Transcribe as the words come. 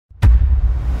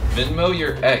Venmo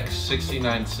your ex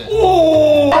 69 cents.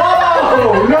 Oh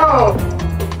no!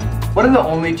 What are the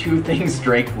only two things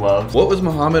Drake loves? What was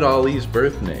Muhammad Ali's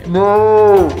birth name?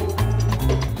 No!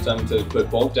 Time to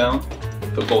put both down,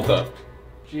 put both up.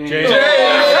 James.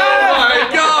 Oh my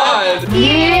God!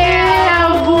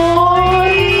 Yeah, boy!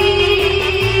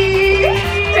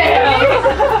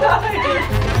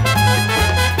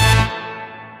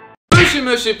 Mushy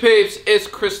Mushy Peeps, it's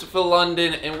Kristopher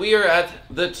London, and we are at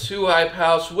the 2 Hype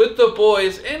House with the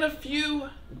boys and a few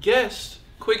guests.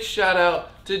 Quick shout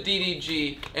out to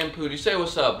DDG and Poudii. Say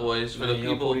what's up, boys, for the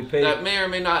people that may or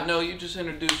may not know you. Just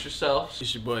introduce yourselves.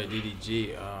 It's your boy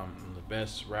DDG. I'm the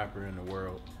best rapper in the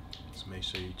world, so make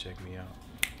sure you check me out.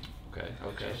 Okay.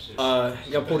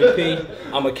 Yo, Poudii P.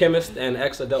 I'm a chemist and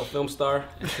ex-adult film star,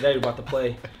 and today we're about to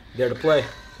play Dare to Play.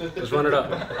 Let's run it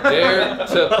up. Dare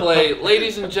to Play.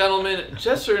 Ladies and gentlemen,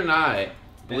 Jesser and I,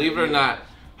 believe it or not,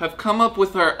 have come up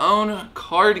with our own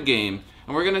card game.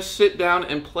 And we're gonna sit down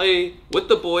and play with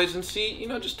the boys and see,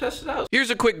 just test it out. Here's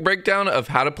a quick breakdown of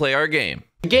how to play our game.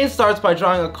 The game starts by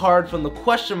drawing a card from the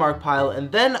question mark pile,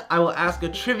 and then I will ask a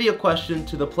trivia question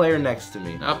to the player next to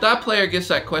me. Now, if that player gets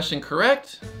that question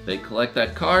correct, they collect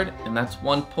that card, and that's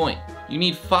 1 point. You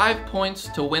need 5 points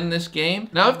to win this game.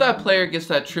 Now, if that player gets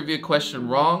that trivia question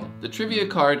wrong, the trivia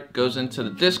card goes into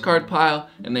the discard pile,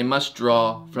 and they must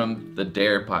draw from the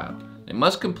dare pile. They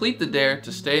must complete the dare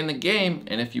to stay in the game,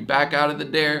 and if you back out of the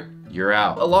dare, you're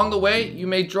out. Along the way, you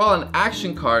may draw an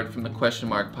action card from the question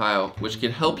mark pile, which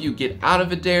can help you get out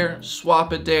of a dare,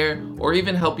 swap a dare, or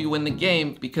even help you win the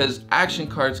game because action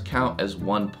cards count as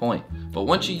 1 point. But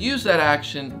once you use that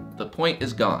action, the point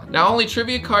is gone. Now, only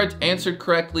trivia cards answered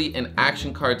correctly and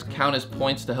action cards count as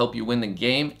points to help you win the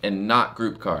game and not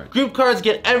group cards. Group cards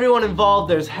get everyone involved.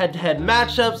 There's head-to-head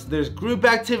matchups, there's group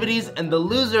activities, and the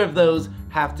loser of those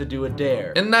have to do a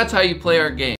dare. And that's how you play our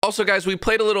game. Also guys, we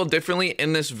played a little differently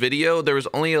in this video. There was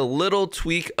only a little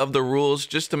tweak of the rules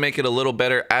just to make it a little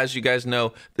better. As you guys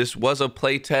know, this was a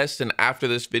play test, and after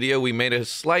this video, we made a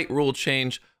slight rule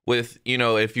change with,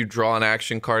 if you draw an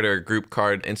action card or a group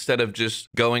card, instead of just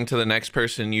going to the next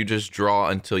person, you just draw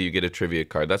until you get a trivia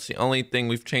card. That's the only thing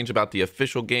we've changed about the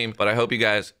official game, but I hope you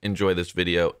guys enjoy this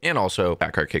video and also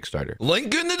back our Kickstarter.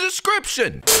 Link in the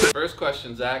description. First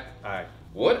question, Zach. All right.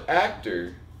 What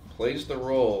actor plays the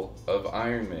role of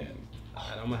Iron Man?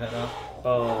 And I'm gonna head off.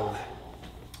 Oh,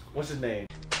 what's his name?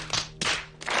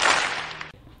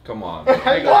 Come on.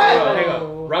 Hang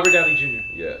on. Robert Downey Jr.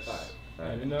 Yes.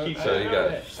 I didn't know. So you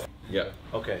got it. Yeah.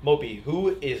 Okay. MOPI,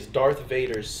 who is Darth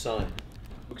Vader's son?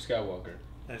 Luke Skywalker.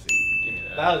 That's easy. Give me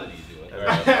that. That was an easy one.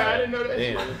 Right. I didn't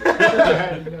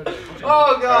know that.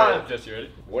 Oh God! Right, Jesse, ready?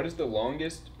 What is the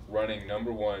longest running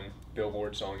 #1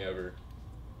 Billboard song ever?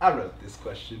 I wrote this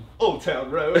question. Old Town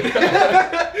Road.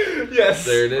 Yes.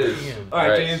 There it is. All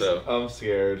right, James. So, I'm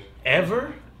scared.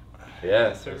 Ever?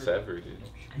 yes, it's ever, dude.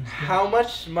 How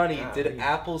much money did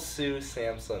Apple sue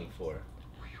Samsung for?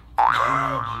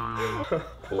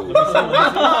 Ooh.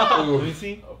 Let me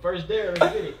see. First dare,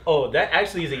 Oh, that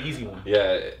actually is an easy one.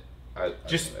 Yeah.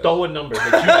 Just throw a number that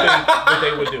you think that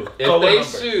they would do. If Throw a they number.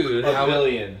 sued, $1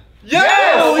 billion.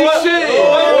 yes! Holy shit!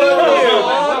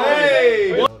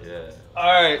 Hey! Yeah.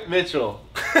 All right, Mitchell.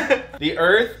 The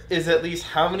Earth is at least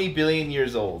how many billion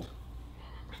years old?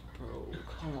 Bro,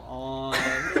 come on.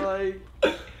 Like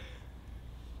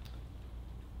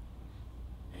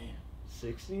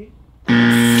 60?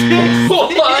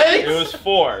 What? It was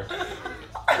 4.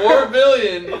 4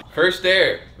 billion. First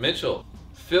dare, Mitchell.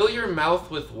 Fill your mouth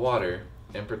with water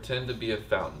and pretend to be a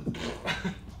fountain.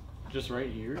 just right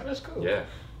here. That's cool. Yeah.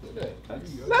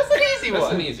 That's an easy one.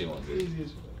 That's an easy one.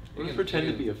 Dude. You can pretend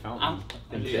to be a fountain.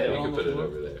 Yeah, you can put it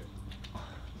over there.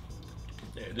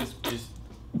 Yeah, just.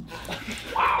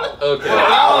 Wow. Okay.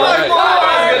 Oh my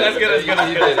God. That's good. You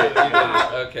did it.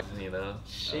 Okay.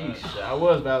 Sheesh. I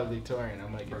was valedictorian. I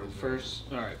might get it first.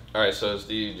 All right. All right. So it's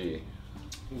DDG.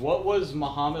 What was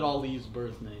Muhammad Ali's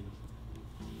birth name?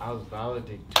 I was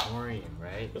valedictorian,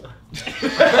 right? Hold on.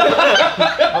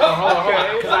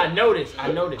 Because I noticed.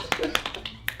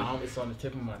 It's on the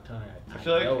tip of my tongue. I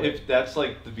feel like if that's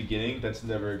like the beginning, that's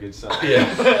never a good sign.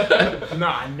 Yeah. No,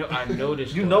 I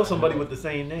noticed. You know somebody with the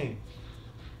same name.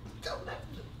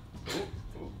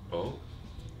 Oh.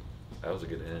 That was a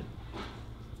good hint.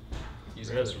 He's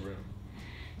in this room.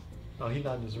 Oh, he's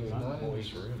not in his room.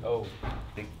 Oh.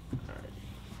 Alright.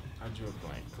 I drew a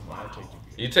blank. Come on, I'll take it.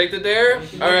 You take the dare?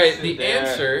 Alright, the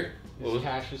answer. It's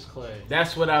Cassius Clay.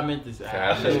 That's what I meant to say.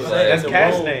 Cassius Clay. That's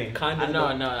Cass' name. I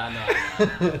know.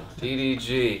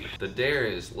 DDG. The dare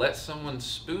is let someone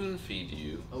spoon feed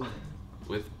you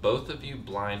with both of you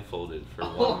blindfolded for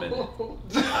 1 minute.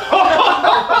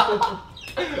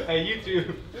 Hey, you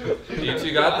two. You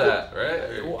two got that,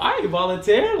 right? Well, I ain't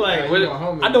volunteer. Like, What-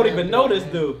 I don't even know this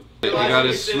dude. You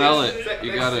gotta smell it.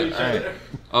 You gotta. Alright.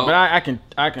 Oh. But I can.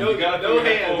 You got no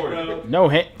hands, bro. No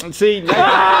hand. See. I'm right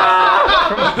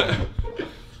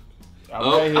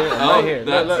here. I'm right here.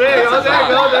 That's, Look, There you go, that's a there you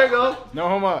tie. go, there you go. No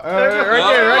homo. Right Oh, there.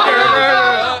 Right there.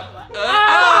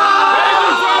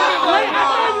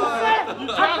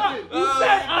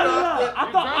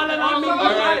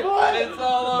 Alright, it's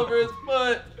all over his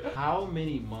foot. How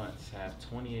many months have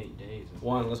 28 days?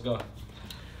 One, let's go.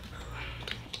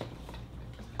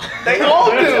 They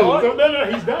all do. No,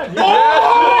 he's done. They all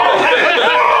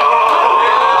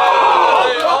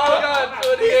got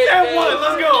 28 days.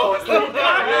 Let's go.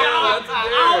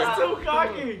 Yeah, Too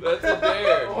cocky. that's a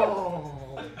dare. Come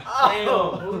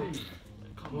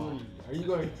on. Are you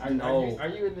going? Are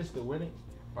you in this to win it?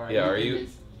 Or Yeah, are in you?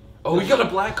 this- Oh, you got a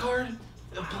black card?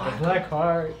 A black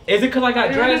card. Is it because I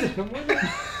got dressed?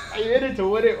 Are you in it to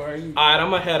win it, or are you? Alright, I'm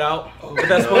gonna head out. What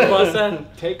that SpongeBob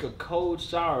said? Take a cold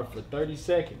shower for 30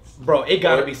 seconds. Bro, it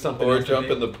gotta be something. Or else to jump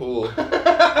do. in the pool.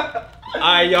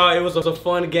 Alright, y'all, it was a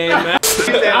fun game, man.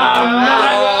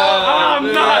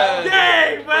 I'm not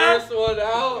gay, man. First one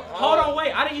out. Hold on,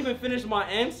 wait. I didn't even finish my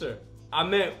answer.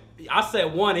 I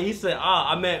said one, and he said,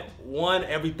 I meant one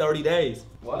every 30 days.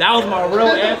 That was my real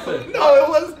answer. No, it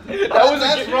was.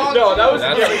 That's wrong. No, that was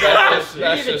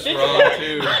That's just wrong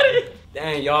too.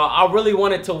 Dang, y'all, I really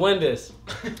wanted to win this.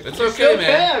 It's okay,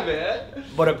 man. man.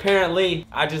 But apparently,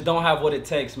 I just don't have what it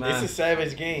takes, man. It's a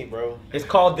savage game, bro. It's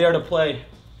called Dare to Play.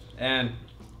 And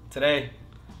today,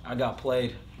 I got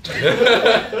played.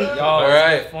 Y'all, All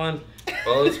right. it's been fun.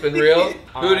 Well, it's been real.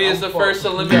 Poudii is I'm the full. first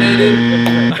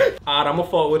eliminated. Alright, I'm gonna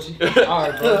fall with you.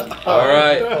 Alright, bro. All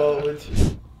right. Oh,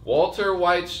 it's- Walter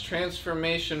White's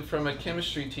transformation from a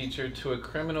chemistry teacher to a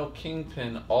criminal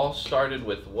kingpin all started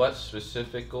with what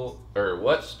specific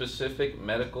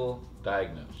medical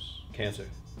diagnosis? Cancer.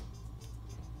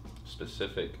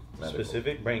 Specific medical.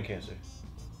 Specific brain cancer.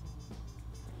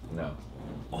 No.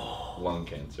 Lung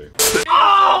cancer.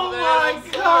 Oh my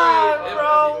god,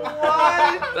 bro!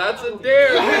 What? That's a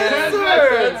dare, man.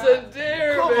 That's a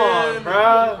dare, Come man. on,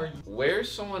 bro. Wear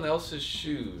someone else's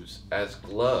shoes as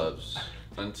gloves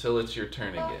until it's your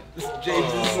turn again.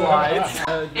 James slides.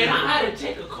 And I had to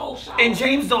take a cold shower. And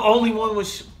James the only one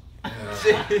was.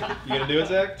 You gonna do it,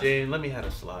 Zach? James, let me have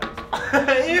a slide.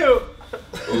 Ooh. Ew.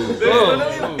 They're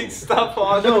literally like stuff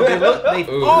on. No, they look.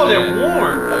 Ooh, Oh, they're man.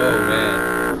 warm. Oh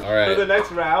man. All right.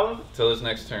 next round. Till his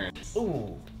next turn.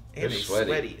 Ooh. They're And they sweaty.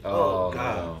 sweaty. Oh,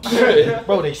 god. no.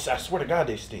 Bro, I swear to God,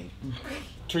 they stink.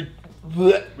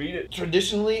 Read it.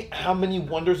 Traditionally, how many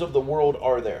wonders of the world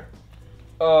are there?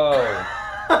 Oh.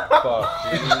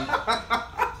 Fuck, dude.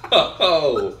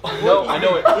 Oh. No, I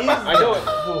know it. I know it.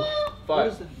 What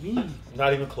does 5. that mean?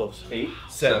 Not even close. 8.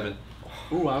 7.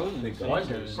 Ooh, I wouldn't think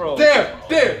wonders. Bro. There.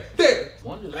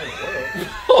 Wonders of the world.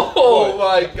 Oh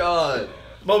my god.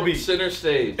 Moby, Center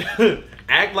stage.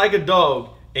 act like a dog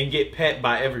and get pet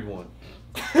by everyone.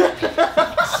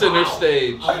 Center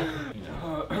stage. All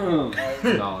in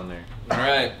there. All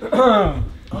right. No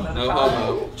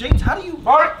homo. James, how do you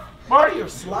bark? Bark your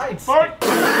slides. Bark.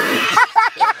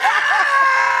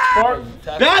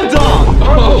 Bad dog.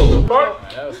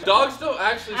 Oh. Dogs don't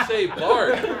actually say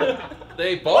bark.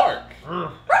 They bark.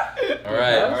 All right.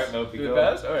 Alright, Mopi, go.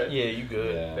 Pass? Alright. Yeah, you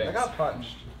good. Yeah. I got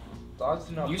punched. Dogs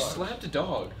do not You punch. slapped a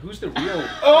dog. Who's the real?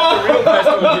 The real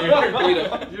pesto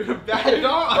here? You're a bad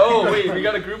dog. Oh wait, we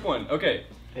got a group one. Okay.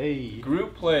 Hey.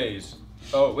 Group plays.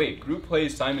 Oh wait, group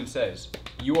plays. Simon says,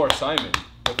 "You are Simon."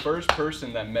 The first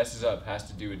person that messes up has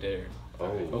to do a dare. Oh.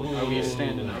 Are we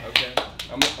standing up? Okay.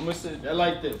 I'm gonna say. I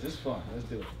like this. It's fun. Let's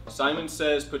do it. Simon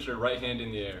says, "Put your right hand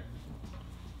in the air."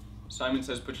 Simon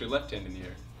says, "Put your left hand in the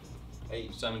air." Hey.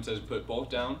 Simon says, "Put both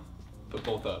down. Put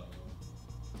both up."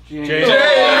 Oh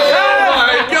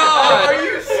my god. Are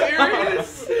you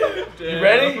serious? You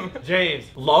ready? James,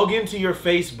 log into your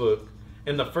Facebook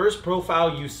and the first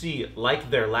profile you see, like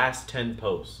their last 10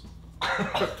 posts.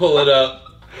 Pull it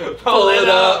up. Pull it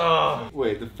up.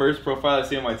 Wait, the first profile I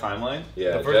see on my timeline?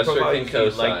 Yeah, The first Jester profile can you see, like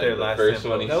co-sign. their The last first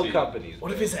 10 one he posts. sees. companies.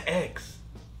 What if it's an ex?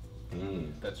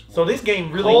 That's So this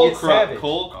game really Cole gets savage.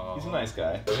 Cole, he's a nice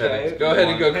guy. Go ahead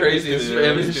and go crazy and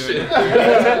spam his shit.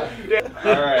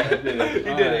 Alright, I did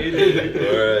it. He did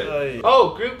it. Alright.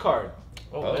 Oh, group card.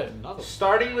 Oh. Another.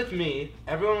 Starting with me,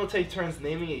 everyone will take turns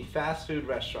naming a fast food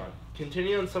restaurant.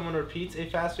 Continue when someone repeats a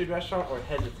fast food restaurant or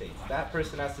hesitates. That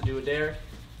person has to do a dare.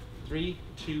 3,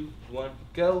 2, 1,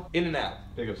 go. In and out.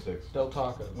 Pick up 6. Del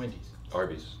Taco. Wendy's.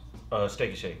 Arby's. Steak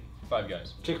and Shake. 5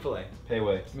 Guys. Chick-fil-A.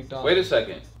 Payway. McDonald's. Wait a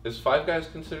second. Is Five Guys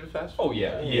considered fast food? Oh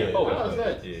yeah. Yeah. Oh How is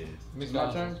that? Yeah.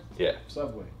 McDonald's. Yeah.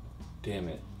 Subway. Damn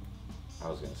it. I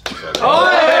was gonna say Subway. Oh!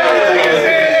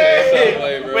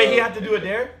 Subway, bro. Wait, he had to do a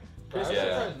dare?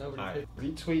 Yeah.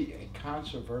 Retweet a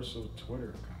controversial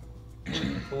Twitter account.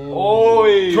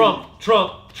 Trump. It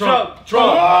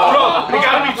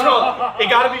gotta be Trump. It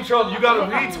gotta be Trump. You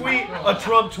gotta retweet a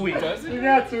Trump tweet. You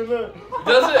got to look.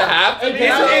 Does it have to be?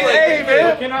 Hey,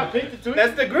 man. Can I pick the tweet?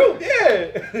 That's the group.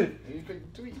 Yeah. You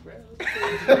pick the tweet, bro.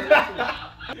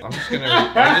 I'm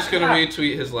just gonna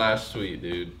retweet his last tweet,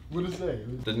 dude. What did it say?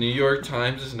 The New York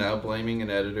Times is now blaming an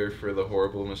editor for the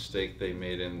horrible mistake they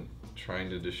made in trying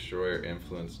to destroy or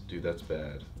influence. Dude, that's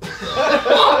bad.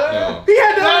 No. He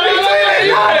had to retweet it.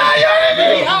 He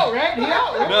out, right?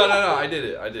 No, I did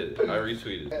it. I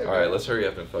retweeted. All right, let's hurry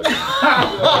up and fucking.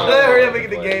 Hurry up and get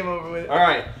the game over with. All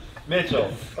right,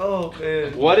 Mitchell. Oh,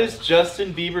 man. What is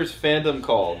Justin Bieber's fandom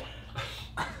called?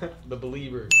 The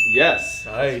Believer. Yes.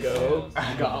 Nice. You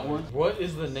got one? What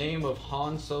is the name of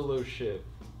Han Solo's ship?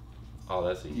 Oh,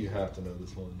 that's easy. You have to know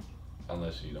this one.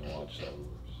 Unless you don't watch Star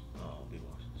Wars. Oh, we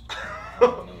watched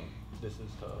this. This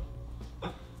is tough.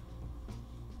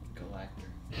 Galactor.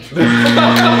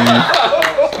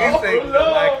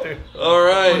 All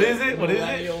right. What is it? What is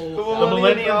it? The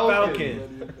Millennium Falcon.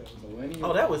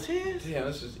 Oh, that was his? Damn,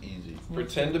 this is easy.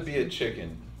 Pretend to be a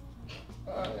chicken.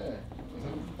 What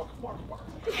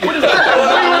is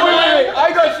that? Wait,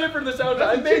 I got shit from the sound.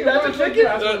 I made that a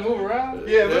chicken. Move around.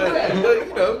 Yeah,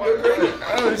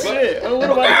 Oh shit. Oh, what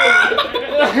am I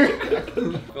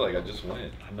doing? I feel like I just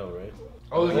went. I know, right?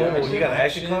 Oh, You got an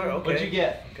action card? Okay. What'd you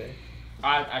get? Okay.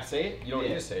 I say it? You don't need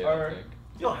to say it. I Or- don't think.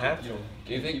 You don't have to. Do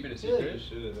you think? Keep it a secret.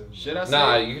 Should I say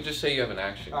Nah, it? you can just say you have an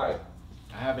action All card. right.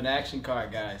 I have an action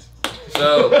card, guys.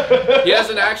 So he has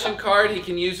an action card. He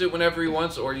can use it whenever he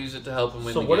wants, or use it to help him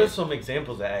win So the what game. are some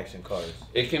examples of action cards?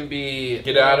 It can be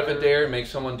get out of a dare, make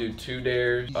someone do 2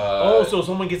 dares. So if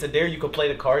someone gets a dare, you can play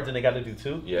the cards and they got to do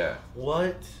 2? Yeah.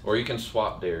 What? Or you can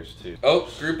swap dares too. Oh,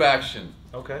 group action.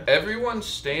 Okay. Everyone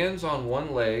stands on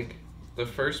one leg. The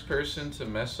first person to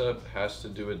mess up has to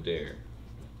do a dare.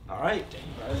 All right.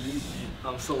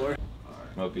 I'm sore.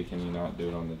 Mopi, can you not do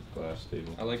it on the glass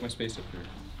table? I like my space up here.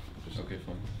 Okay,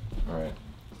 fine. All right.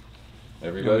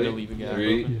 Everybody, to leave a gap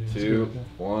 3, open? 2,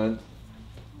 1.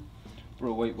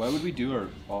 Bro, wait. Why would we do our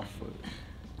off foot?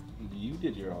 You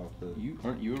did your off foot.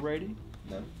 Aren't you a righty?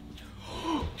 No.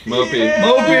 Mopi, Yeah!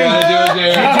 you gotta do a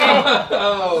dare.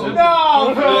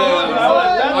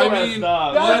 I mean,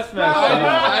 That's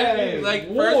I like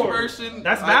first person.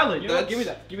 That's valid. Give me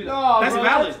that. Give me that. That's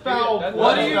valid.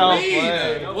 What do you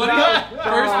mean? What do you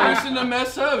first person to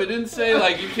mess up? It didn't say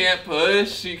like you can't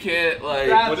push, you can't like.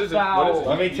 What is it? What is it?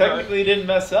 I mean, technically, he didn't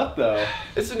mess up though.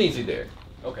 It's an easy dare.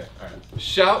 Okay. All right.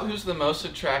 Shout who's the most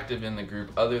attractive in the group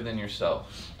other than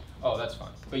yourself. Oh, that's fine.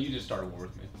 But you just started war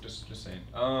with me. Just saying.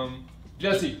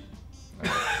 Jesse.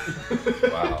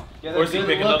 Wow. Or is he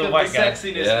pick another white guy?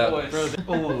 Sexiness Yeah. voice.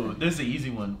 Oh, this is an easy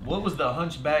one. What was the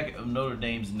Hunchback of Notre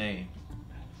Dame's name?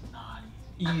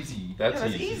 Easy. That's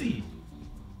That's easy. easy.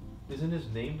 Isn't his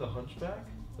name the Hunchback?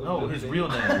 No, his real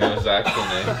name. No, his actual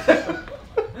name.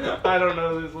 I don't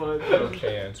know this one. No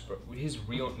chance, bro. His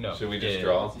real no. Should we just Yeah.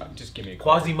 draw? Just give me a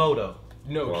Quasimodo.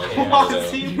 No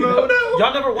Quasimodo. chance.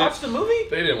 Y'all never watched the movie?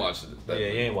 They didn't watch it. Yeah, you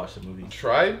ain't watched the movie.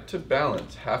 Try to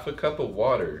balance half a cup of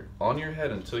water on your head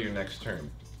until your next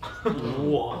turn.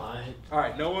 What? All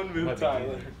right, no one move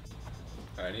Tyler.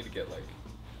 Alright, I need to get like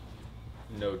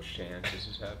no chance this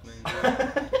is happening.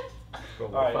 All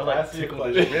right, I like ask me a tickle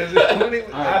question. this. Ask me a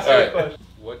Alright. question.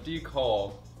 What do you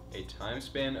call a time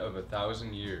span of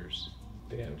 1,000 years?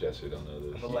 Damn, Jesse, don't know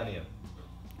this. Millennium.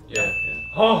 Yeah.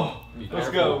 Oh, Be let's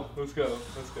careful. go. Let's go.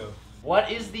 Let's go.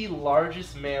 What is the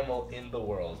largest mammal in the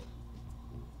world?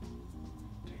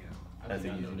 That's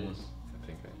an easy one. I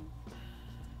think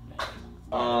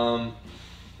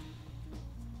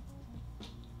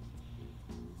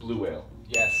Blue whale.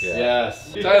 Yes. Yeah.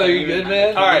 Yes. Tyler, you good,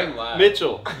 man? All Laugh. right,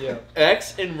 Mitchell. Yeah.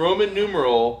 X in Roman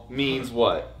numeral means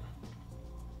what?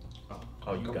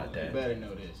 Oh, you got You that. better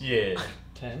know this. Yeah.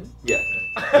 10? Yeah.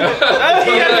 Look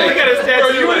at his tattoo.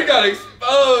 Bro, you would have got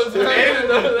exposed. I didn't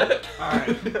know that.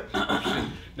 Alright.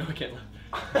 No, I can't laugh.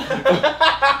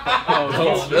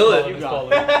 Don't spill it. You got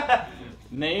it.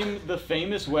 Name the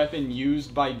famous weapon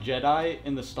used by Jedi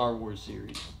in the Star Wars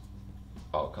series.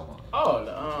 Oh, come on. Oh,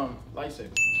 the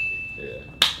lightsaber. Yeah.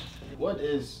 What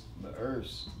is the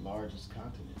Earth's largest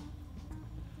continent?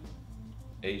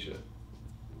 Asia.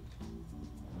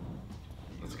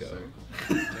 Let's go.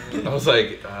 I was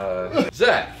like,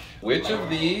 Zach, which of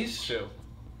these Chill.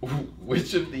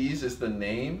 which of these is the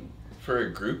name for a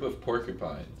group of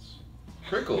porcupines?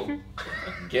 Prickle,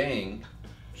 gang,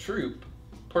 troop,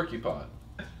 porcupine.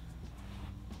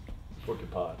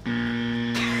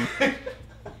 Porcupine.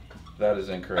 That is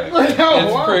incorrect. What?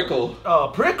 It's prickle.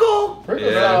 Oh, Prickle?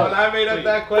 Yeah. When I made up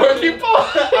that question,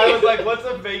 Porcupine. I was like, what's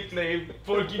a fake name?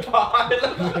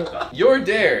 Porcupine. Your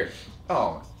dare.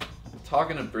 Oh,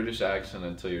 talking a British accent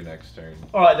until your next turn.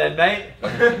 Alright then, mate.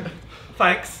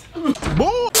 Thanks.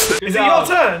 Is it your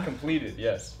turn? Completed,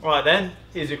 yes. Alright then,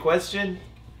 here's your question.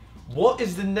 What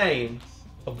is the name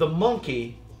of the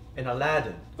monkey in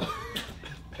Aladdin?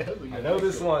 I know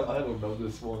this one. I don't know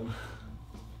this one.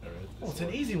 Oh, it's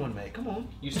an easy one, mate. Come on.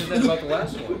 You said that about the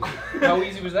last one. How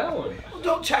easy was that one? Well,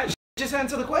 don't chat. Just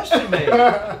answer the question, mate.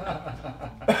 I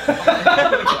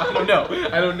don't know.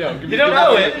 I don't know. You don't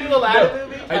know it? You Aladdin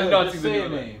movie? I did not see Just the say new a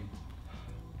one. name.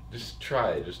 Just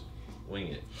try it. Just wing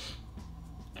it.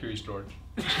 Curious George.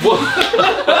 What?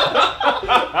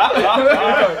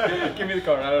 Give me the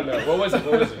card. I don't know. What was it?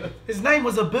 What was it? His name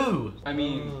was Abu. I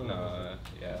mean, no.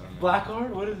 Yeah, I don't know. Black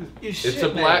card? What is it? You It's shit, a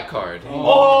mate. black card.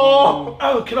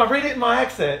 Oh, can I read it in my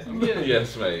accent?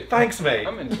 Yes, mate. Thanks, mate.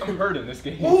 I'm hurt in this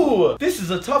game. Ooh, this is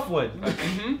a tough one.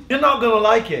 You're not gonna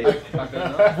like it.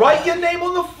 Okay. Write your name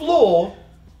on the floor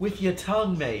with your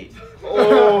tongue, mate.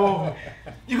 Oh.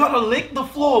 You gotta lick the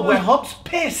floor where Hump's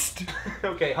pissed.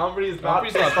 Okay, Humphrey is not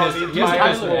Humphrey's not pissed on pissed. the He has entire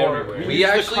pissed floor. everywhere. We Use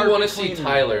the actually want to carpet see cleaner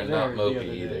Tyler and there not the Mopi other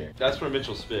day. either. That's where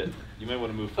Mitchell spit. You might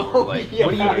want to move Oh, forward. Like, yeah,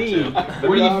 What do you mean? Poudii.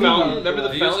 Remember the fountain? Remember the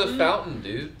Use a fountain? fountain,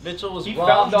 dude. Mitchell was He wild.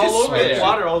 fountained all Just over spit it.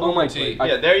 water all Oh over my the tea.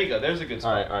 Yeah, there you go. There's a good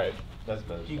spot. Alright. That's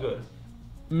better. You good?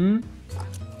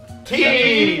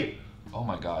 T. Oh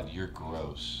my god, you're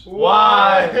gross.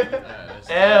 Y.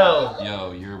 L.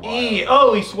 Yo, you're wild. E.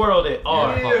 Oh, he swirled it. You're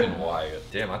R. fucking wild.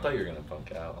 Damn, I thought you were gonna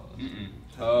punk out.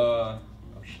 I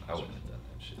I wouldn't have done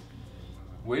that shit.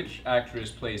 Which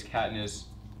actress plays Katniss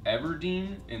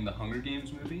Everdeen in the Hunger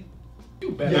Games movie?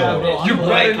 You're right, bro.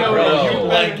 You're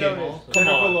right. Come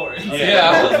on. Yeah,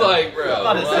 I was like, bro. I'm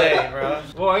about to what? say, bro.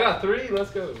 Well, I got 3.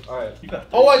 Let's go. All right. Oh,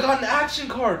 Oh, I got an action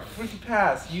card. Freaky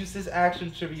pass. Use this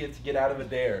action trivia to get out of a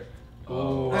dare.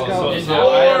 Oh, I got So It's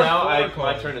now four.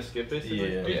 my turn to skip this.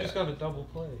 Yeah. You just got a double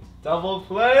play. Double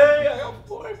play. I got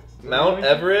 4. Mount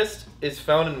Everest is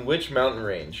found in which mountain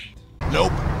range?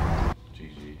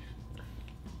 GG.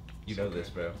 You know this,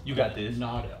 bro. You got this.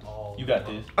 Not at all. You got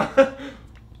this.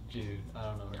 Dude, I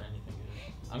don't know where anything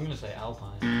is. I'm gonna say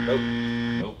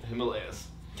Alpine. Nope. Himalayas.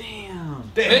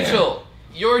 Damn. Mitchell,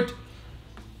 you're.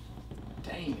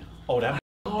 Damn. Oh, that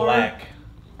black.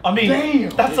 I mean, Damn.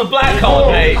 that's a black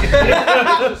card, mate.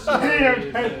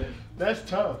 Damn. That's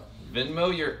tough.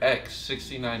 Venmo your ex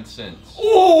 69 cents.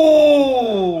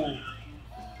 Ooh.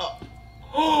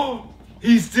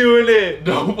 He's doing it.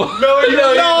 No, No,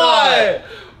 you're not.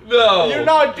 No. You're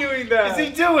not doing that. Is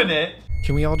he doing it?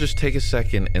 Can we all just take a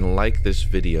second and like this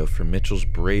video for Mitchell's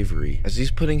bravery as he's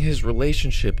putting his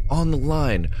relationship on the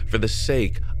line for the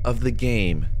sake of the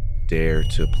game? Dare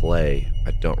to play.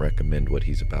 I don't recommend what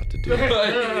he's about to do.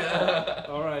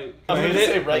 All right. I'm gonna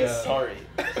say right. Sorry.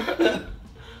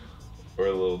 Or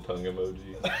a little tongue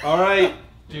emoji. All right.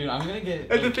 Dude, I'm gonna get.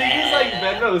 And the thing is, like,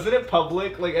 Venmo, isn't it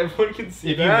public? Like, everyone can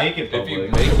see If you that. make it If public. you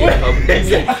make it public. You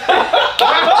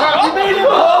made it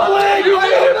public. You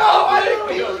made it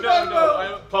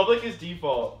No. Public is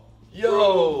default.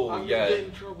 Yo, I'm yeah. gonna get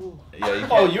in trouble. Yeah, you Oh,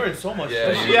 can't- you're in so much Yeah,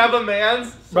 Does trouble. she have a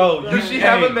man's? Bro, Does she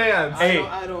have a man's? Hey,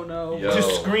 I don't know. Yo.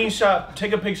 just screenshot,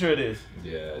 take a picture of this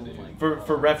Yeah, dude.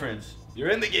 for reference. You're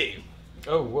in the game.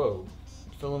 Oh, whoa.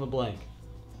 Fill in the blank.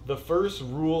 The first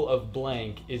rule of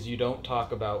blank is you don't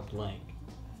talk about blank.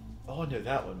 Oh, I know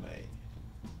that one, mate.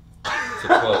 It's a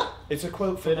quote. It's a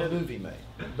quote from a movie, mate.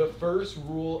 The first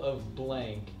rule of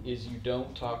blank is you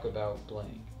don't talk about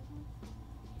blank.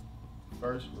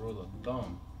 First rule of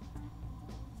thumb.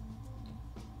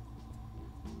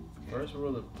 First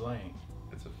rule of blank.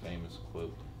 It's a famous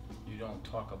quote. You don't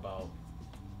talk about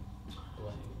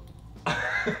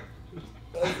Blank.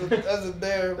 That's a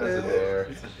dare, That's a man. dare.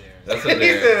 it's a dare. That's a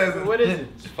dare. What is it?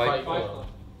 Fight Club.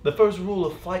 The first rule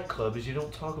of Fight Club is you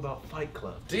don't talk about Fight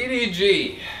Club.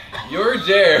 DDG, your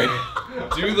dare.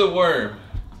 Do the worm.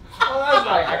 Oh, that's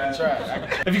like, I can try.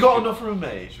 Have you got enough room,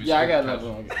 mate? Yeah, I got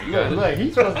another one. You got it? Look,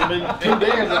 he's supposed to be 2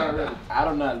 days already. I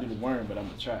don't know how to do the worm, but I'm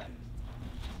gonna try.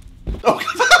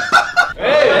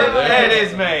 Hey, there it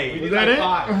is, mate. Is that it?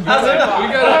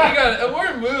 We got a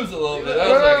word moves a little bit. That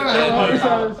was like a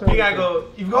dead word. You gotta go.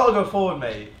 You've got to go forward,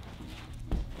 mate.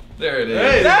 There it is.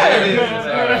 Hey, there it there is. it is.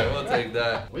 Alright, we'll take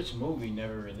that. Which movie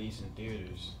never released in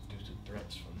theaters due to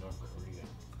threats from North Korea?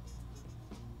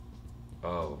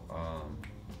 Oh,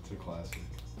 It's a classic.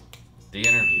 The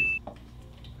Interview.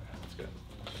 Let's go.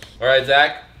 Alright,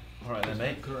 Zach. All right, then,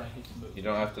 mate. You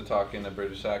don't have to talk in a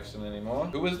British accent anymore.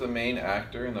 Who was the main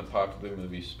actor in the popular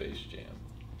movie Space Jam?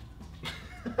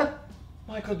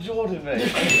 Michael Jordan,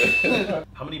 man.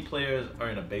 How many players are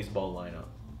in a baseball lineup?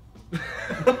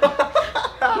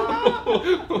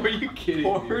 Are you kidding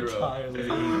me, bro?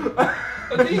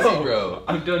 That's easy, bro.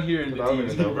 I'm done hearing the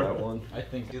teams, that one. I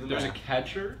think There's a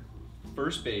catcher,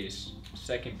 first base,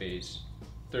 second base,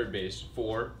 third base,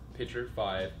 4, pitcher,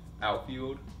 5,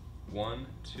 outfield, 1,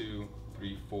 2,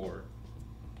 3, 4.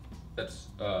 That's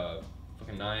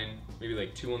fucking 9, maybe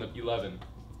like 2 on the 11.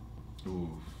 Ooh.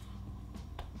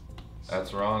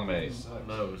 That's wrong, mate.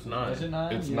 No, it's not. Is it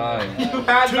 9? It's 9. 2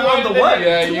 on the what?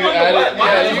 Yeah, you added.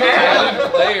 Yeah, you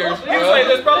added players. He was like,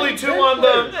 there's probably 2 on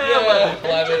the. Yeah,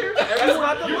 11. That's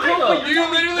not the lineup. You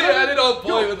literally added on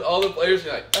point with all the players.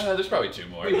 You're like, there's probably 2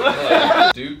 more.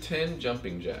 Do 10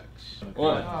 jumping jacks.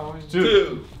 1,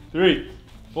 2, 3,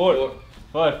 4,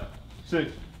 5,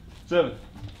 6, 7,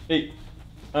 8,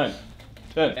 9,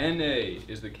 10. Na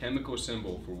is the chemical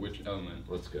symbol for which element?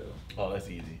 Let's go. Oh, that's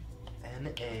easy. Na.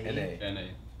 He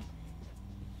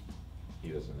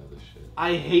doesn't know this shit.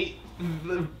 I hate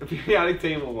the periodic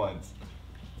table ones.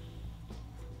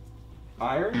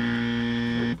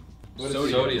 Iron?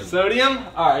 Sodium. Sodium?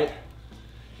 Alright.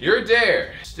 Your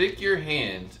dare. Stick your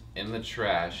hand in the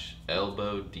trash,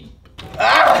 elbow deep.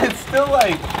 Ah! It's still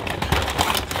like.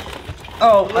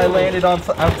 Oh, I landed on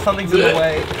something's in the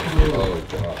way. Oh,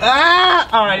 God. Ah!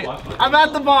 Alright. I'm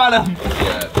at the bottom.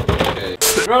 Yeah, okay.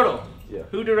 Roto. Yeah.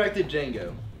 Who directed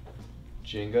Django?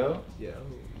 Django? Yeah.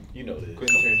 You know this.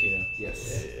 Quentin Tarantino.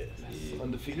 Yes.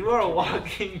 Undefeated. You are a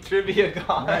walking trivia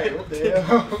god. Right, what the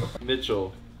hell?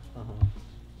 Mitchell.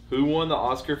 Who won the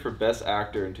Oscar for Best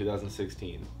Actor in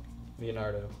 2016?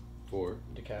 Leonardo For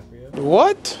DiCaprio.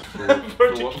 What? For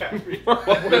DiCaprio.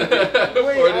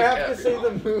 Wait, I have to say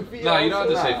the movie. No, you don't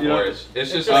have to say You for don't- it.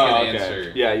 It's just like Oh, an okay.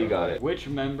 answer. Yeah, you got it. Which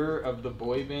member of the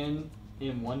boy band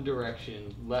in One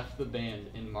Direction left the band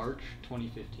in March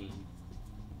 2015?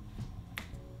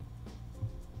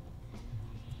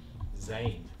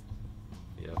 Zayn.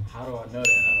 Yep. How do I know that?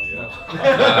 I don't know.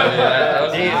 That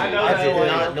was easy. I did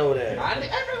not know that.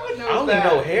 Everyone knows I only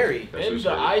know Harry. That's In what's the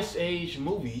right. Ice Age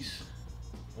movies,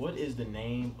 what is the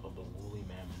name of the woolly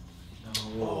mammoth?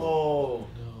 Oh.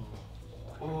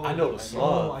 No. I know the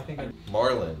slug. I think I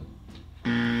Marlin.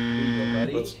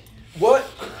 What's- What?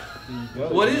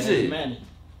 What is it? Manny.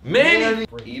 Manny!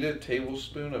 Eat a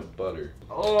tablespoon of butter.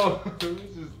 Oh,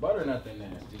 Butter nothing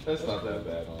nasty. that's not that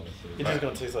bad, honestly. It's just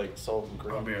gonna taste like salt and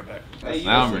cream. I'll be right back.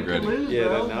 Now I'm regretting. Yeah,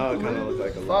 that now it kind of looks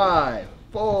like a lot. 5,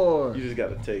 4. You just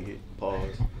gotta take it.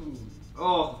 Pause.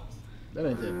 Oh, That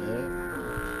ain't that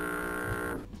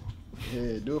bad.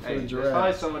 Yeah, do it for hey, the there's probably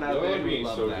giraffe. someone out there who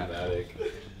loves that. dramatic.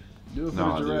 Do it for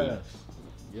Nah, the dude. giraffes.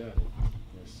 Got it.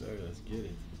 Yes, sir. Let's get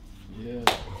it. Yeah.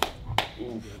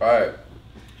 Oof. Alright.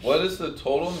 What is the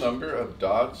total number of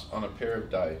dots on a pair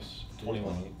of dice?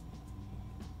 21.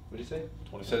 What'd you say?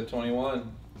 I said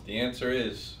 21. The answer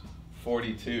is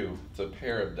 42. It's a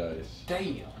pair of dice.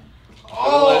 Damn.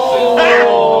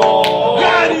 Oh!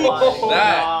 Got it!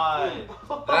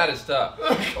 That is tough.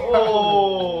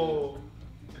 Oh!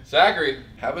 Zachary,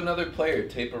 have another player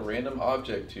tape a random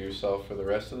object to yourself for the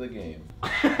rest of the game.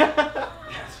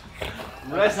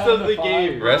 Rest of the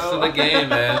game, bro. Rest of the game,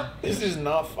 man. This is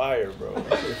not fire, bro.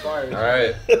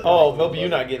 Alright. Oh, Moby, you're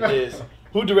not getting this.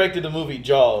 Who directed the movie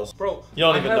Jaws? Bro, You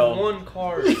don't I even have know. one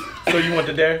card. So you want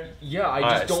the dare? Yeah, I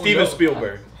Alright, just don't Steven know.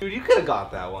 Spielberg. Dude, you could have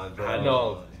got that one, bro. I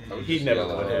know. He never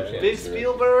would have. Big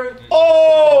Spielberg?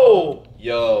 Oh!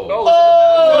 Yo.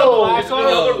 Oh! Black card?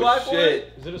 Another black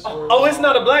shit. Is it a sword? Oh, it's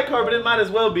not a black card, but it might as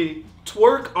well be.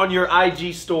 Twerk on your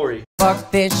IG story.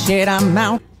 Fuck this shit, I'm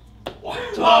out.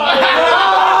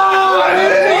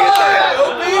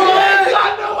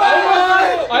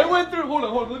 I went through. Hold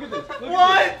on, look at this.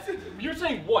 What? You're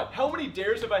saying what? How many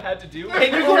dares have I had to do?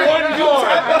 And you're the one who's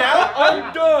tapping out?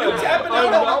 I'm done. You're tapping I'm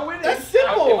out? not winning. That's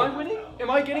simple. Am I winning? Am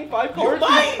I getting 5 cards?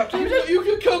 You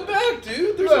can come back,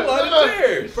 dude. There's a lot of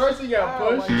dares. First he got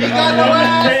pushed. He got no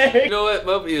ass! You know what?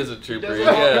 Moby is a trooper. He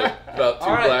got about 2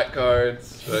 Alright. black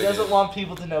cards. He doesn't want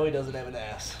people to know he doesn't have an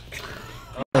ass.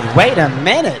 Wait a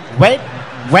minute. Wait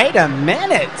a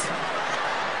minute.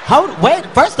 Wait,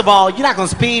 first of all, you're not gonna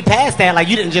speed past that like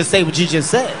you didn't just say what you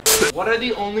just said. What are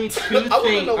the only 2 I want to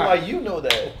things? know why you know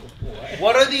that.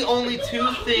 What are the only 2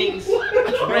 things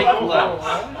Drake loves?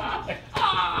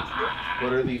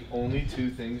 What are the only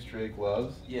 2 things Drake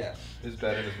loves? Yeah. His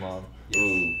bed and his mom.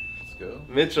 Ooh. Let's go.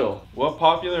 Mitchell, what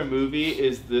popular movie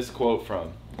is this quote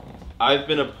from? I've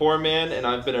been a poor man and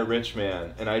I've been a rich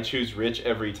man, and I choose rich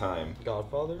every time.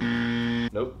 Godfather?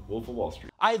 Nope, Wolf of Wall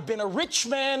Street. I have been a rich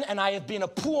man and I have been a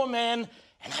poor man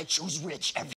and I choose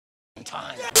rich every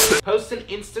time. Post an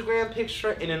Instagram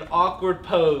picture in an awkward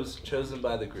pose chosen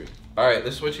by the group. All right,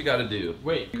 this is what you gotta do.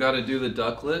 Wait. You gotta do the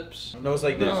duck lips. No, it's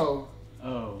like this. No.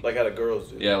 Oh. Like how the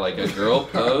girls do. Yeah, like a girl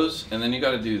pose, and then you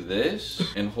gotta do this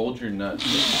and hold your nuts.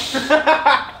 And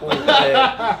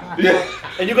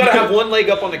you gotta have one leg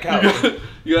up on the couch.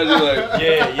 You gotta do like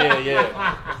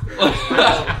yeah.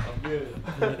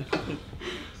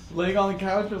 Leg on the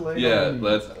couch or leg yeah, on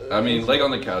let's. I mean, leg on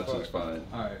the couch looks fine.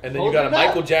 Alright. And then you got a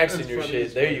Michael Jackson your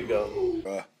shit. There you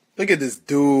go. Look at this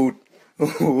dude.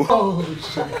 Oh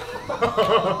shit.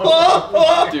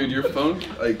 Dude, your phone.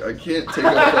 Like, I can't take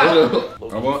a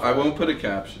photo. I won't put a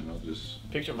caption. I'll just.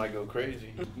 Picture might go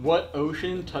crazy. What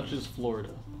ocean touches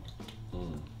Florida?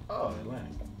 Oh,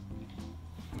 Atlantic.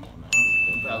 I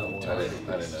didn't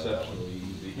know that one.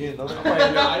 Yeah, no,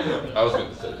 I was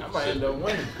gonna say that. I might end up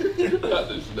winning.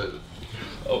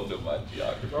 Oh no, my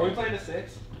geography. Are we playing a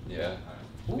 6? Yeah.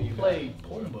 Who played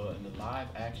Pumbaa in the live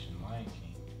action Lion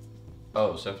King?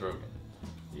 Oh, Seth Rogen.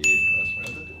 Yeah, that's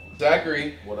right.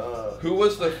 Zachary, What up? who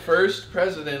was the first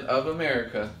president of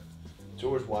America?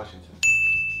 George Washington.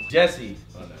 Jesse.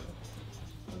 Oh no.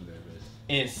 I'm nervous.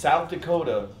 In South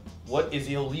Dakota, what is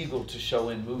illegal to show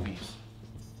in movies?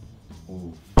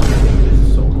 Ooh. This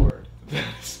is so hard.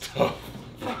 That's tough.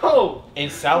 Bro! In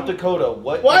South Dakota,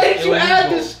 what Why is did you add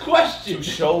illegal this question? to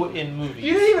show in movies?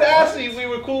 You didn't even ask me if we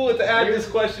were cool with to add this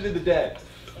question in the deck.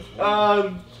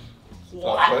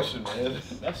 Tough question, man.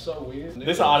 That's so weird.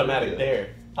 This is automatic there.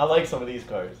 I like some of these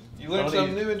cards. You learned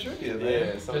something new in trivia, man.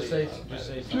 Yeah, Just say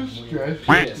something weird.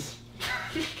 Yes.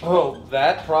 Oh,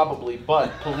 that probably,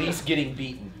 but police getting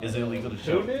beaten is illegal to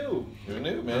show. Who knew? Who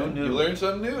knew, man? Who knew? You learned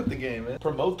something new with the game, man.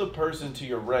 Promote the person to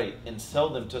your right and sell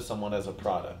them to someone as a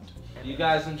product. You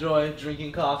guys enjoy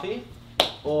drinking coffee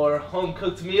or home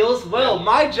cooked meals? Well,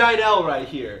 my JIEDEL right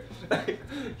here.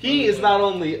 He is not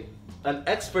only an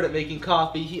expert at making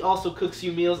coffee, he also cooks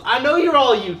you meals. I know you're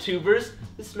all YouTubers.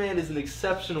 This man is an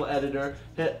exceptional editor.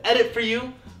 He'll edit for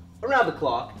you around the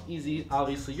clock. Easy,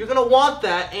 obviously. You're gonna want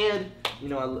that, and you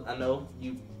know, I know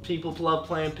you people love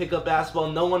playing pickup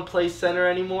basketball. No one plays center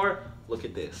anymore. Look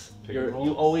at this.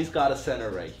 You always got a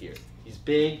center right here. He's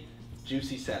big,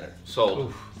 juicy center.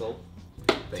 Sold. Sold.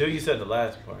 Till you said the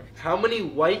last part. How many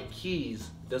white keys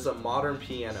does a modern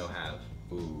piano have?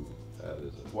 Ooh, that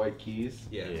is a... White keys.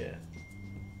 Yeah.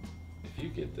 If you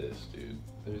get this, dude.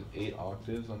 There's 8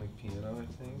 octaves on the piano, I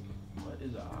think. What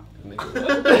is an octave?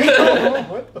 Nigga, what?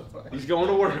 What the fuck? He's going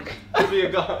to work to be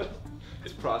a god.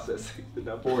 He's processing the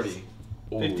numbers.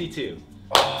 40. 52.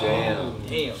 Damn.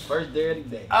 Damn, first dare of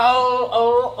the day.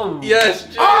 Oh. Yes,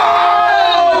 Jay.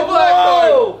 Oh, black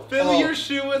card. Fill your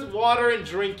shoe with water and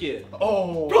drink it.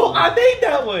 Oh. Bro, I made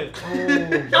that one.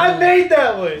 I made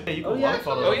that one. Hey, you Oh, can yeah.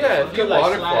 waterfall. Oh yeah, if you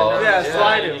waterfall. Yeah,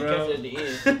 slide it, and bro. catch it at the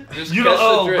end. Just You catch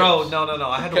don't. the Oh, bro, drips. no.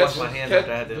 I had to Catch wash my the- hands catch-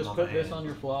 after I had this Just on put my this hand. on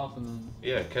your flop and then.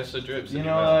 Yeah, catch the drips. You in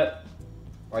know your mouth. what?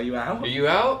 Are you out? Are you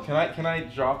out? Can I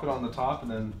drop it on the top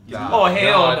and then? Oh,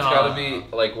 hell no. It's gotta be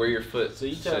like where your foot. So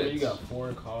you tell me you sits. got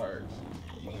 4 cards.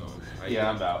 Yeah,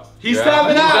 I'm out. He's You're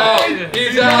tapping out.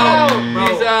 He's out. Bro,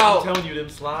 He's out. I'm telling you, them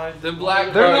slides. Them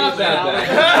black They're cards.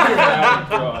 not that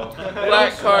bad.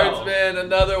 Black cards, man.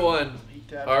 Another one.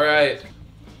 All right.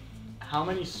 How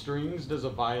many strings does a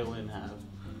violin have?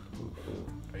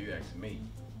 Are you asking me?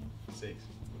 6.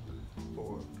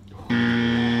 4.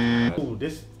 Ooh,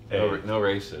 this. No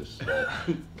racist,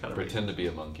 but pretend to be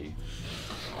a monkey.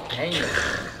 Dang it.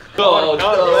 Oh, Look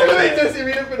at Jesse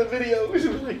read it for the video. We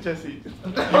should be like Jesse.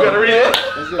 You gotta read it.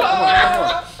 That's it. Come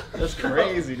on. That's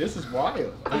crazy. This is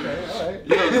wild. Okay, alright.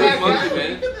 You're a big monkey,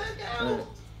 man.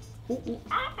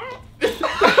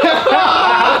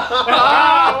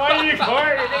 Why are you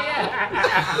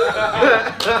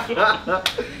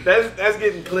That's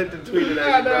getting clipped and tweeted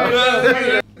at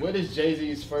you, bro. What is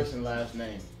Jay-Z's first and last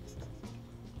name?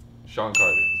 Sean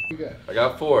Carter. You got? I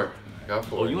got 4.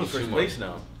 Oh, you in first place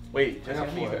now. Wait, I got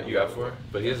 4. You got 4?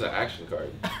 But he has an action card.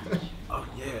 Oh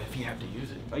yeah, if you have to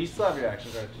use it. Oh, you still have your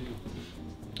action card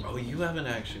too. Oh, you have an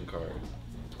action card.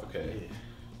 Okay.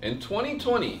 In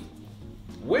 2020,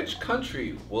 which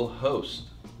country will host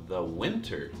the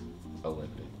Winter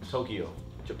Olympics? Tokyo,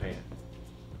 Japan.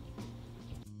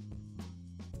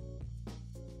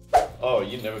 Oh,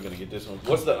 you're never gonna get this one.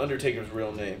 What's the Undertaker's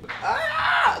real name?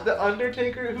 Ah, the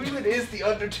Undertaker. Who even is the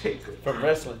Undertaker? From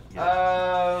wrestling.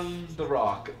 The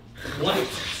Rock.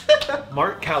 What?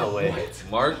 Mark Calloway.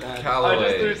 Mark I just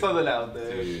Calloway. threw something out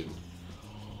there. Dude.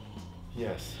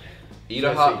 Yes. Eat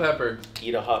a hot pepper.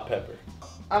 Eat a hot pepper.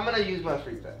 I'm gonna use my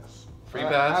free pass. Free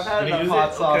pass? I've had You enough use hot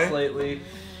it? sauce Okay. lately.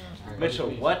 Mitchell,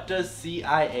 what does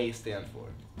CIA stand for?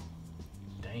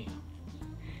 Damn.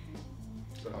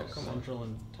 So Oh, come on. Central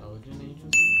Intelligence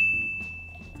Agency?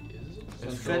 Is it?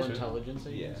 Central Intelligence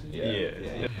Agency?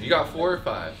 Yeah. You got 4 or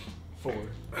 5? 4.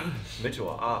 Mitchell,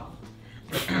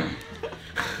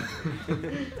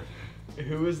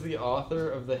 Who is the author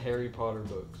of the Harry Potter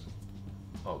books?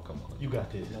 Oh, come on. You got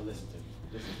this. Now listen to me.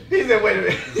 Listen to me. He said, wait a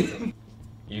minute.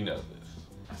 You know this.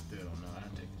 I still don't know. I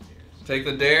take the dare. Take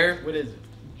the dare. What is it?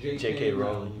 J.K.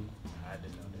 Rowling. I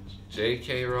didn't know that shit.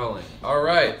 J.K. Rowling. All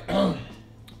right.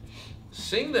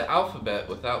 Sing the alphabet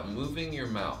without moving your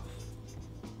mouth.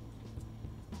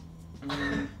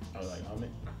 I was like, I'm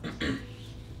it.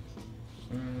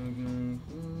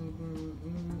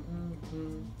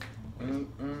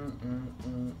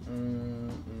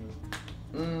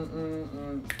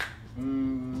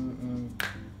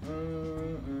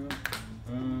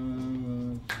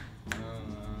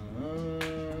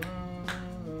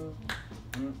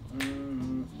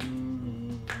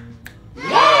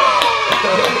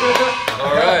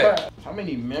 All right. How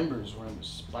many members were in the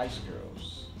Spice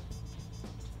Girls?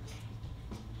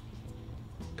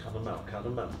 Count them out. Count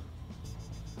them out.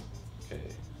 Okay,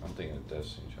 I'm thinking of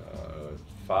Destiny Child.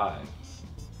 5.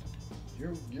 You're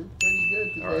pretty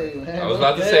good today, All right. man. I was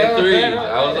about to say 3.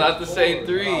 I was about to say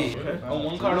 3. I'm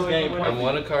 1 card away. I'm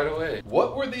 1 card away.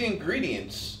 What were the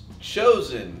ingredients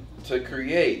chosen to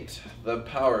create the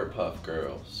Powerpuff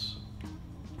Girls?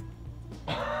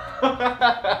 Powerpuff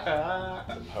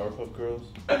Girls?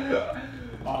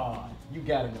 Oh, you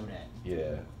gotta know that.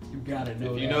 Yeah. You gotta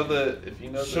know If you that. know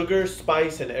the Sugar,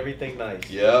 spice, and everything nice.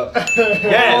 Yep.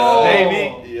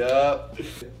 Yes, baby. Yep.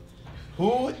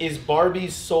 Who is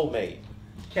Barbie's soulmate?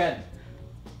 Ken.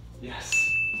 Yes.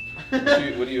 What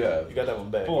do you have? You got that one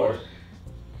back. 4.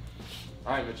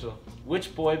 Alright, Mitchell.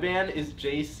 Which boy band is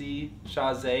JC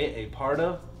Chazé a part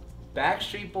of?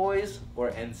 Backstreet Boys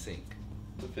or NSYNC?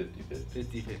 The 50-50.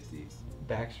 50-50.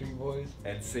 Backstreet Boys?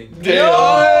 NSYNC.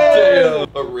 Damn!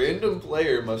 A random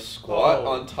player must squat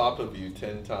Oh. on top of you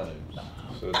 10 times.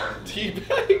 So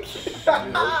teabag.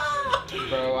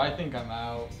 Bro, I think I'm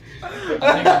out. I think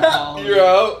I'm calling. You're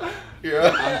out. You're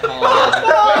out. I'm calling.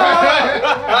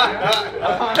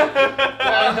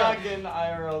 I'm not getting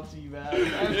IRL teabag.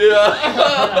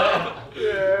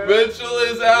 Yeah. Mitchell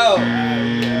is out.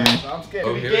 Yeah, so I'm scared.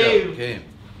 Oh, here we go. Game.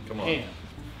 Come on. Damn.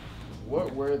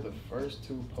 What were the first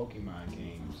 2 Pokemon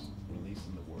games released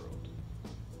in the world?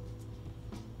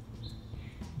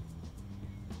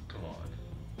 Come on.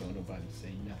 Don't nobody say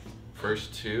nothing.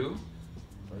 First 2.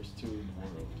 First 2 in the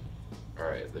world. All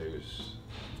right. There's.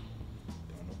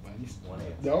 Don't nobody say One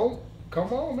answer. Don't.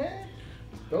 Come on, man.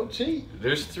 Don't cheat.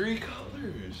 There's 3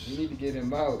 colors. You need to get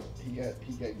him out. He got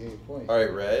game point. All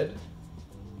right. Red.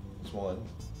 It's 1. All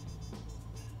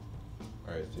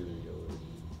right. It's either yellow.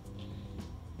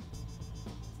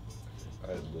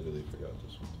 I literally forgot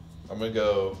this one. I'm gonna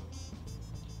go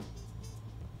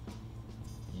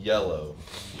yellow.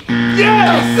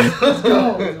 Yes! Let's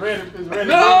go. It's ready. It's ready.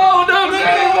 No!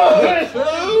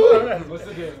 What's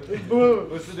the dare? It's blue.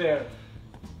 What's the dare?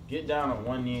 Get down on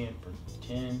one knee and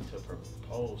pretend to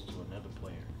propose to another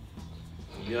player.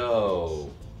 Yo.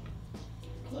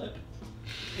 Clip.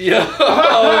 Yo.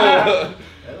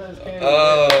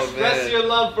 Oh, Express man. your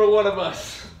love for one of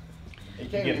us. It You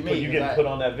can't get, be me. you 'cause get put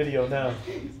on that video now.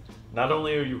 Not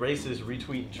only are you racist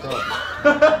retweeting Trump,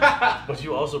 but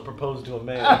you also proposed to a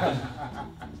man.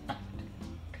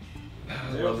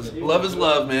 Love is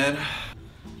love, man. Who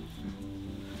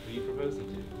are you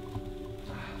proposing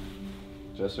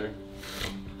to? Jesser.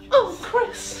 Oh,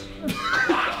 Chris.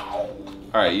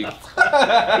 All right, you.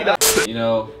 You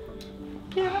know.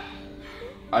 Yeah.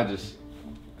 I just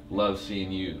love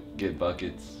seeing you get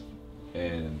buckets,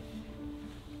 and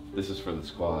this is for the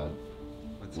squad.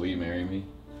 Will you marry me?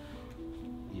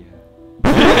 Yeah.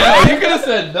 You could have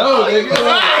said no, nigga.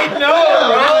 I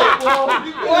know, bro.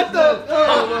 What the?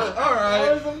 All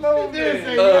right.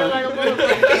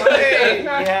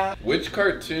 Yeah. Which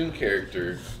cartoon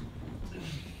character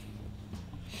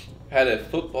had a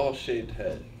football-shaped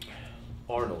head?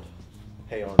 Arnold.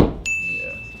 Hey, Arnold.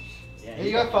 Yeah,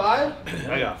 You got 5?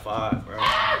 I got 5, bro.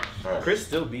 Chris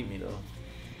still beat me, though.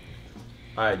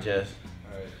 All right, Jess.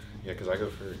 All right. Yeah, because I go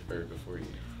before you.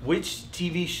 Which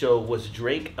TV show was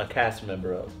Drake a cast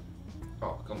member of?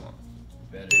 Oh, come on.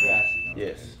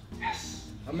 Yes. Yes.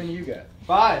 How many you got?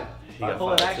 5. He I got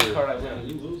pull an 5 action too. card, I win.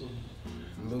 You lose them.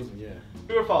 I'm losing, yeah.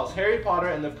 True or false? Harry Potter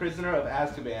and the Prisoner of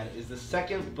Azkaban is the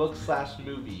 2nd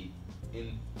book/movie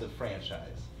in the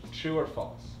franchise. True or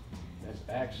false? That's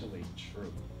actually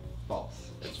true. False.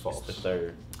 It's false. It's the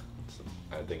 3rd.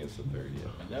 I think it's the 3rd,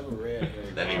 yeah. I never read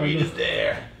Harry Let me Potter. read his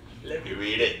dare. Let me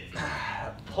read it.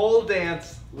 Pole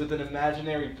dance with an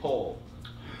imaginary pole.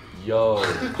 Yo.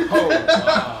 Oh,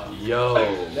 wow.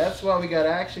 Yo. That's why we got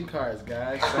action cards,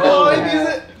 guys. So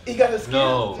Oh, he got his skills.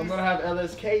 No. So I'm gonna have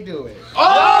LSK do it.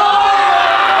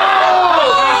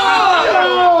 Oh!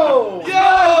 Yo!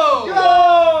 Yo!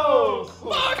 Yo!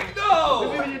 Fuck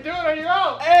no! Either you do it or you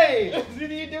out. Hey!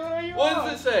 Either you do it or you What out.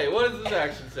 does it say? What does this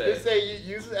action say? It say you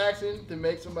use this action to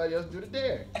make somebody else do the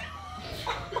dare.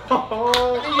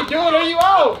 Either you do it or you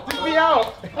out. Just be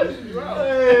out. You out.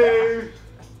 Hey.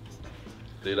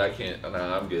 Dude, I can't. No,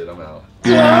 I'm good. I'm out.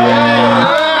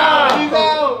 Yeah! He's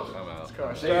out. I'm out. It's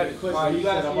called strategy. You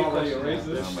guys can play your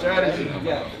racist. Strategy.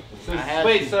 Yeah.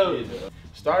 Wait, so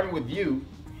starting with you,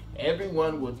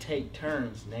 everyone will take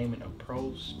turns naming a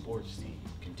pro sports team.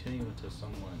 Continue until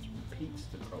someone repeats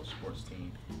the pro sports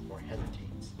team or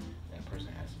hesitates. That person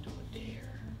has to do a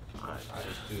dare. Alright,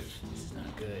 this is not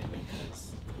good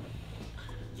because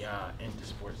into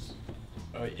sports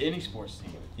or any sports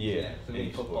team. Yeah.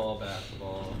 Any football,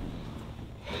 basketball,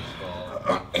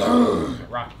 baseball.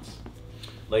 Rockets,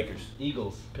 Lakers.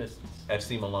 Eagles. Pistons,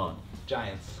 FC Milan.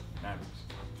 Giants.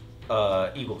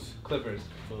 Mavericks, Eagles. Clippers.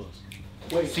 Bulls.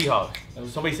 Wait. Seahawks.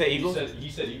 Somebody say Eagles? He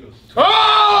said Eagles.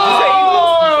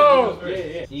 Oh!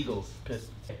 Yeah. Eagles.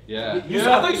 Pistons. Yeah. I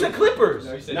thought you said Clippers.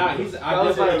 No, he said Nah, Eagles. he's. I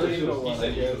He definitely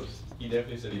said Eagles. He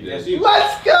definitely said Eagles. Yes.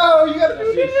 Let's go! You gotta do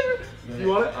it. You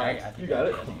want it? I You got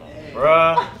it.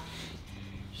 Bruh.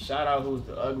 Shout out who's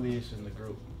the ugliest in the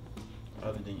group,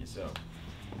 other than yourself.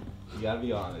 You gotta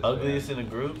be honest. Ugliest in the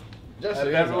group? Just Out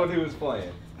of everyone who was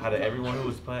playing. Out of everyone who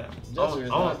was playing.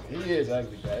 He is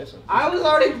ugly, guys. I was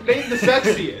already made the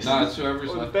sexiest. Nah, it's whoever's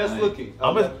Or the left best playing. looking.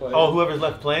 Whoever's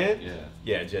left playing? Yeah.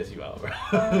 Yeah, Jess, you out, bro.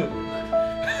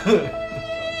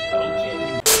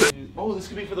 Oh, this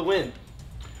could be for the win.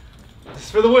 This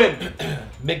is for the win.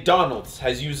 McDonald's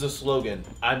has used the slogan,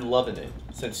 "I'm loving it,"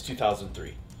 since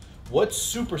 2003. What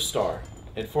superstar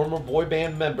and former boy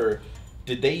band member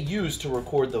did they use to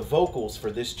record the vocals for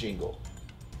this jingle?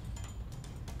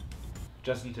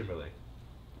 Justin Timberlake.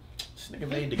 This nigga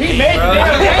made the He game. made bro.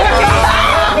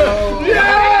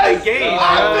 Yes! Game,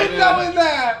 I've been knowing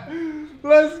that.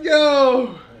 Let's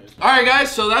go. Alright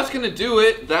guys, so that's gonna do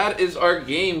it. That is our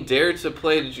game, Dare to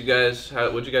Play. What'd you guys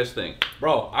think?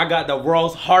 Bro, I got the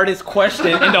world's hardest question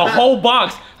in the whole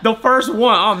box. The first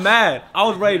one, I'm mad. I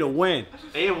was ready to win.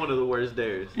 And one of the worst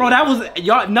dares. Bro, that was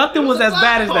y'all. Nothing was as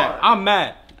bad as that. I'm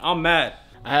mad. I'm mad.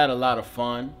 I had a lot of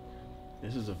fun.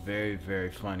 This is a very,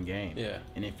 very fun game. Yeah.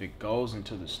 And if it goes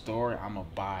into the store, I'm going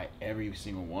to buy every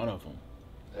single one of them.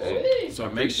 Hey, So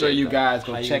make sure you guys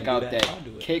go How you check gonna out do that that? I'll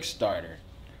do it. Kickstarter.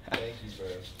 Thank you, bro.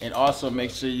 And also make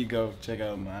sure you go check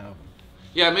out my album.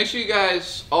 Yeah, make sure you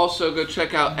guys also go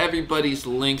check out everybody's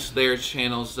links, their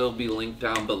channels. They'll be linked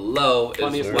down below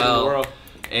Funniest as word in the well. world.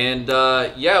 And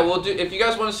yeah, we'll do. If you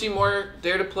guys want to see more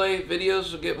Dare to Play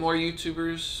videos, we'll get more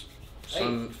YouTubers,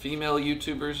 some female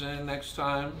YouTubers in next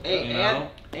time. Hey, you know?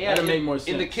 That'll make more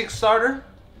in the sense. Kickstarter,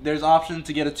 there's option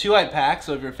to get a 2-Hype pack.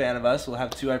 So if you're a fan of us, we'll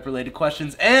have 2-Hype related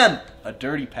questions and a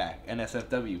dirty pack, an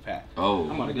SFW pack. Oh,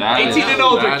 that 18 and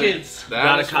older kids. That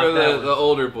Gotta is cop for that one. the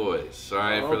older boys. All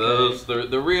right, for those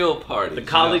the real parties. The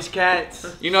college cats.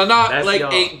 You know, not That's like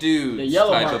y'all. 8 dudes The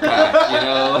yellow type of pack. You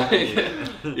know, like,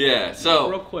 yeah. So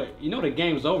Real quick, you know the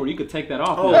game's over. You could take that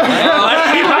off. Oh, now.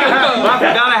 I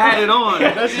forgot I had it on.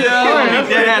 That's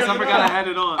Dead ass, I forgot I had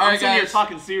it on. All I'm right, sitting here guys.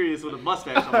 talking serious with a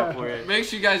mustache on my forehead. make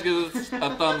sure you guys give us a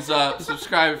thumbs up.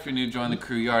 Subscribe if you're new. Join the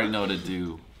crew. You already know what to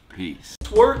do. Peace.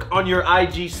 Twerk on your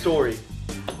IG story.